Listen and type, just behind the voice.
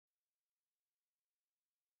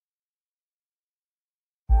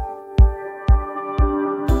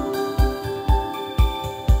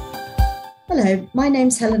Hello, my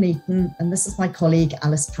name's Helen Eaton and this is my colleague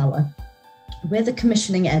Alice Power. We're the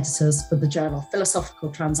commissioning editors for the journal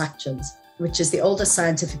Philosophical Transactions, which is the oldest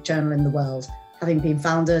scientific journal in the world, having been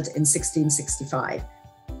founded in 1665.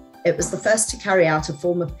 It was the first to carry out a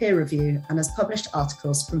form of peer review and has published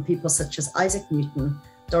articles from people such as Isaac Newton,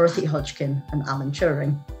 Dorothy Hodgkin and Alan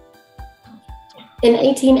Turing. In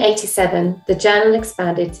 1887, the journal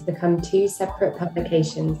expanded to become two separate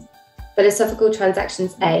publications, Philosophical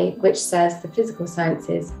Transactions A, which serves the physical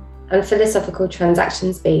sciences, and Philosophical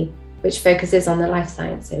Transactions B, which focuses on the life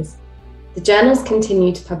sciences. The journals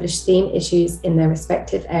continue to publish theme issues in their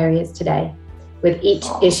respective areas today, with each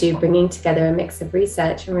issue bringing together a mix of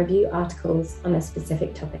research and review articles on a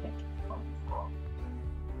specific topic.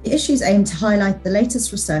 The issues aim to highlight the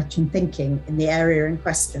latest research and thinking in the area in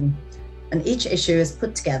question, and each issue is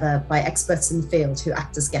put together by experts in the field who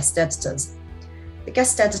act as guest editors. The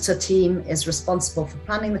guest editor team is responsible for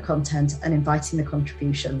planning the content and inviting the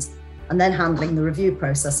contributions, and then handling the review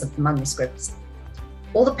process of the manuscripts.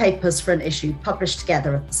 All the papers for an issue published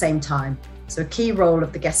together at the same time, so a key role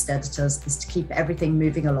of the guest editors is to keep everything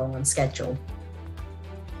moving along on schedule.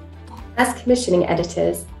 As commissioning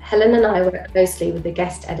editors, Helen and I work closely with the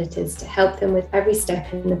guest editors to help them with every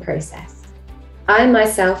step in the process. I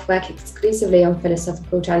myself work exclusively on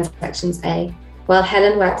Philosophical Transactions A, while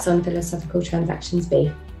Helen works on Philosophical Transactions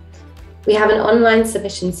B. We have an online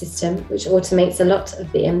submission system which automates a lot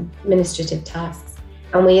of the administrative tasks,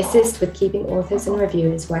 and we assist with keeping authors and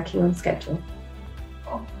reviewers working on schedule.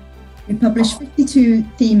 We publish 52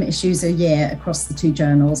 theme issues a year across the two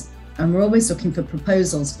journals, and we're always looking for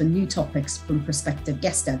proposals for new topics from prospective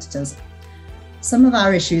guest editors. Some of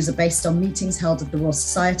our issues are based on meetings held at the Royal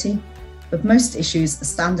Society, but most issues are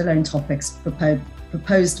standalone topics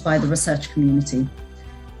proposed by the research community.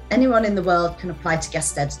 Anyone in the world can apply to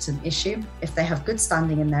guest edit an issue if they have good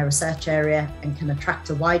standing in their research area and can attract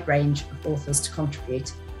a wide range of authors to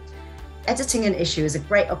contribute. Editing an issue is a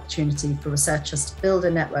great opportunity for researchers to build a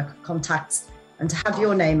network of contacts and to have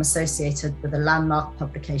your name associated with a landmark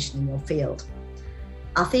publication in your field.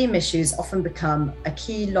 Our theme issues often become a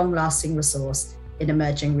key long-lasting resource in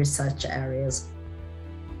emerging research areas.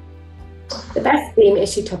 The best theme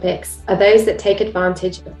issue topics are those that take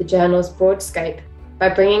advantage of the journal's broad scope by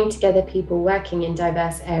bringing together people working in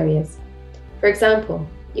diverse areas. For example,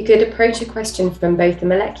 you could approach a question from both the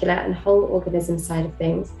molecular and whole organism side of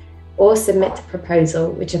things, or submit a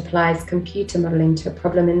proposal which applies computer modelling to a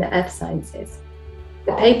problem in the earth sciences.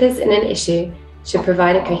 The papers in an issue should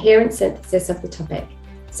provide a coherent synthesis of the topic,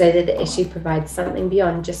 so that the issue provides something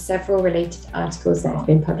beyond just several related articles that have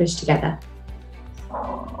been published together.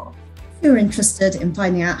 If you're interested in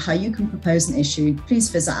finding out how you can propose an issue,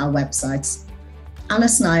 please visit our websites.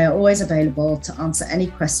 Alice and I are always available to answer any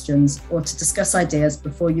questions or to discuss ideas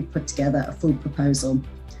before you put together a full proposal.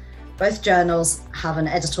 Both journals have an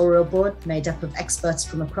editorial board made up of experts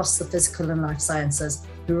from across the physical and life sciences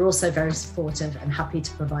who are also very supportive and happy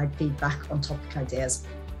to provide feedback on topic ideas.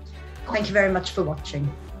 Thank you very much for watching.